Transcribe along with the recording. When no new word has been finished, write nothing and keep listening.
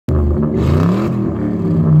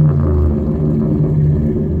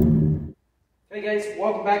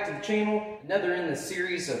welcome back to the channel. Another in the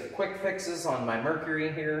series of quick fixes on my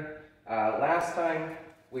Mercury here. Last time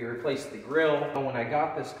we replaced the grill. When I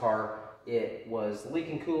got this car, it was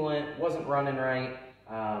leaking coolant, wasn't running right.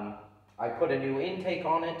 I put a new intake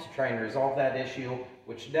on it to try and resolve that issue,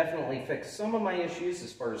 which definitely fixed some of my issues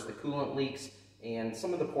as far as the coolant leaks and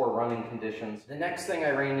some of the poor running conditions. The next thing I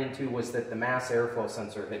ran into was that the mass airflow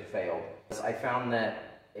sensor had failed. I found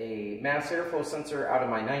that a mass airflow sensor out of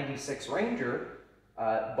my 96 Ranger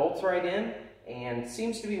bolts right in and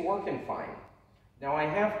seems to be working fine. Now I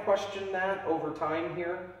have questioned that over time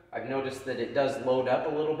here. I've noticed that it does load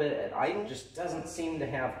up a little bit at idle, just doesn't seem to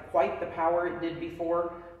have quite the power it did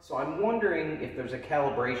before. So I'm wondering if there's a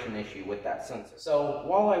calibration issue with that sensor. So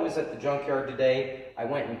while I was at the junkyard today, I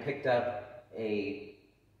went and picked up a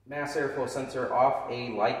mass airflow sensor off a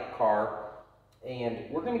light car, and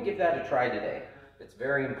we're going to give that a try today. It's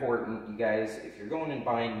very important, you guys, if you're going and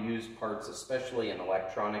buying used parts, especially an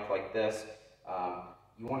electronic like this,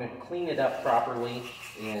 you want to clean it up properly,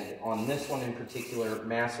 and on this one in particular,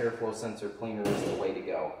 mass airflow sensor cleaner is the way to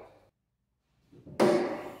go.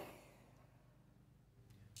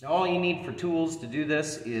 Now all you need for tools to do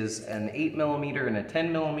this is an 8mm and a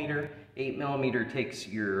 10mm. 8mm takes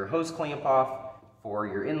your hose clamp off for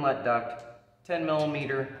your inlet duct.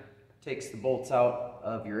 10mm takes the bolts out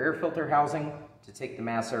of your air filter housing to take the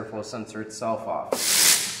mass airflow sensor itself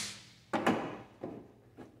off.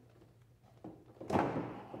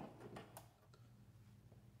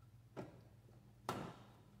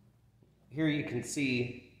 Here you can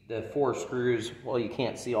see the 4 screws. Well, you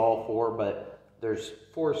can't see all 4, but there's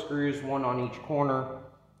 4 screws, 1 on each corner,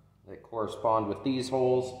 that correspond with these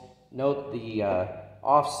holes. Note the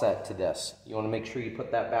offset to this. You want to make sure you put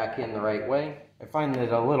that back in the right way. I find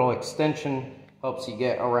that a little extension helps you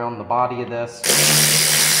get around the body of this.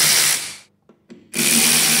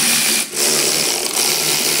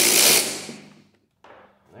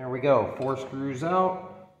 There we go, 4 screws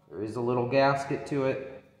out. There is a little gasket to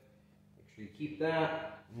it. Make sure you keep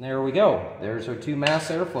that. And there we go. There's our 2 mass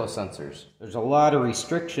airflow sensors. There's a lot of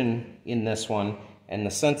restriction in this one, and the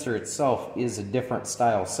sensor itself is a different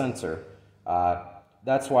style sensor.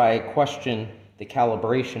 That's why I question the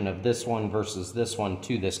calibration of this one versus this one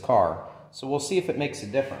to this car. So we'll see if it makes a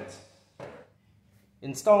difference.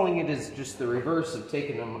 Installing it is just the reverse of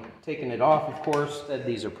taking it off, of course.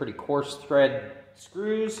 These are pretty coarse thread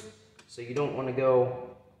screws, so you don't want to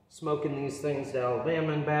go smoking these things to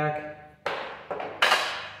Alabama and back.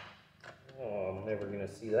 I'm never going to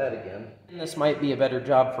see that again. And this might be a better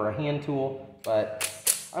job for a hand tool, but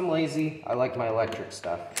I'm lazy. I like my electric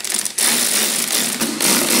stuff.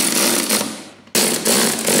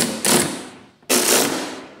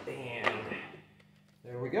 And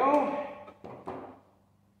there we go.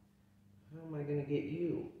 How am I going to get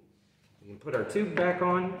you? We can put our tube back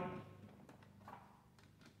on.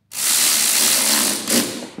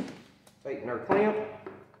 Tighten our clamp.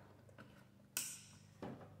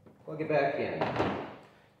 Plug it back in.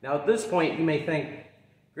 Now at this point you may think,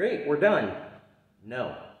 great, we're done.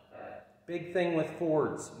 No. Big thing with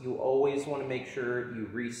Fords, you always want to make sure you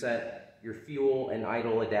reset your fuel and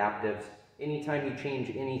idle adaptives anytime you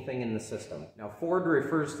change anything in the system. Now Ford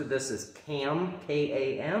refers to this as CAM,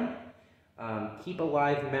 K-A-M, keep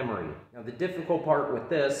alive memory. Now the difficult part with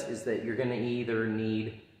this is that you're going to either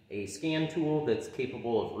need a scan tool that's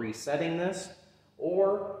capable of resetting this,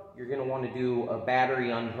 or you're going to want to do a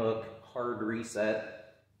battery unhook, hard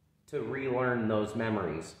reset to relearn those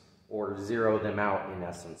memories, or zero them out in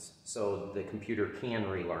essence, so the computer can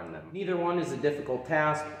relearn them. Neither one is a difficult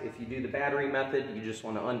task. If you do the battery method, you just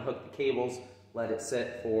want to unhook the cables, let it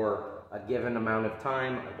sit for a given amount of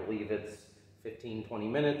time. I believe it's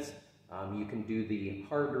 15-20 minutes. You can do the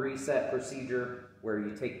hard reset procedure where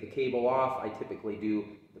you take the cable off. I typically do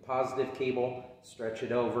the positive cable, stretch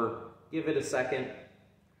it over, give it a second,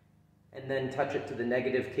 and then touch it to the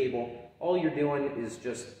negative cable. All you're doing is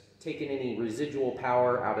just taking any residual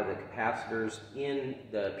power out of the capacitors in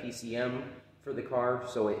the PCM for the car,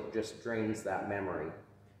 so it just drains that memory.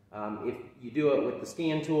 If you do it with the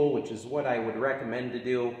scan tool, which is what I would recommend to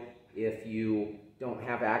do, if you don't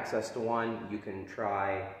have access to one, you can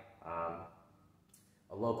try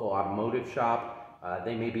a local automotive shop.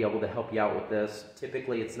 They may be able to help you out with this.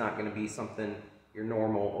 Typically it's not going to be something your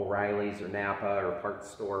normal O'Reilly's or Napa or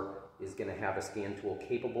parts store is going to have a scan tool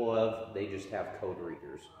capable of. They just have code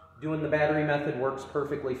readers. Doing the battery method works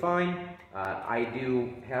perfectly fine. I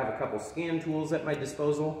do have a couple scan tools at my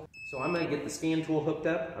disposal. So I'm going to get the scan tool hooked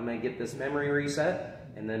up, I'm going to get this memory reset,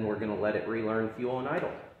 and then we're going to let it relearn fuel and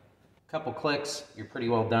idle. Couple clicks, you're pretty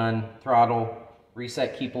well done. Throttle,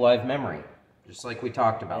 reset keep alive memory. just like we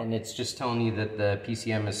talked about. And it's just telling you that the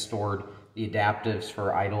PCM has stored the adaptives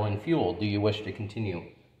for idle and fuel. Do you wish to continue?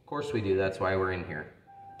 Of course we do, that's why we're in here.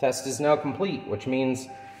 Test is now complete, which means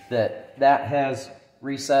that that has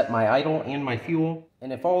reset my idle and my fuel.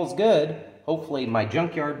 And if all is good, hopefully my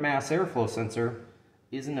junkyard mass airflow sensor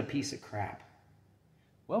isn't a piece of crap.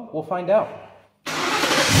 Well, we'll find out.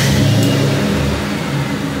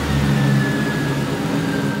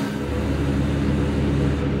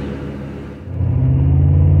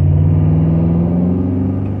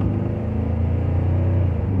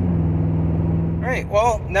 Alright,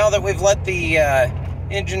 well, now that we've let the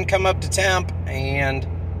engine come up to temp and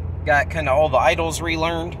got kind of all the idles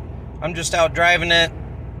relearned, I'm just out driving it.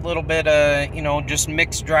 A little bit just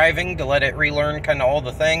mixed driving to let it relearn kind of all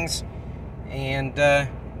the things, and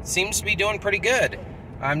seems to be doing pretty good.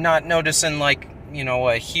 I'm not noticing like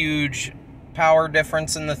a huge power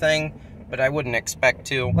difference in the thing, but I wouldn't expect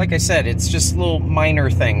to. Like I said, it's just little minor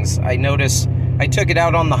things. I noticed I took it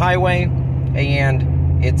out on the highway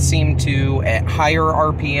and it seemed to, at higher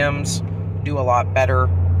RPMs, do a lot better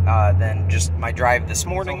than just my drive this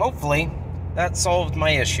morning. So hopefully that solved my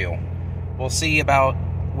issue. We'll see about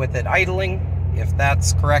with it idling, if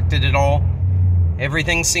that's corrected at all.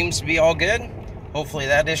 Everything seems to be all good. Hopefully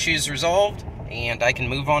that issue is resolved and I can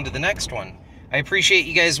move on to the next one. I appreciate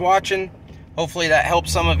you guys watching. Hopefully that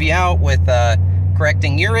helps some of you out with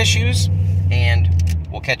correcting your issues, and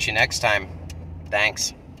we'll catch you next time.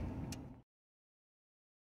 Thanks.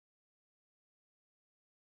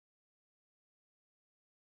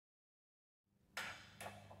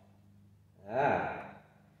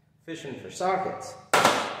 Fishing for sockets.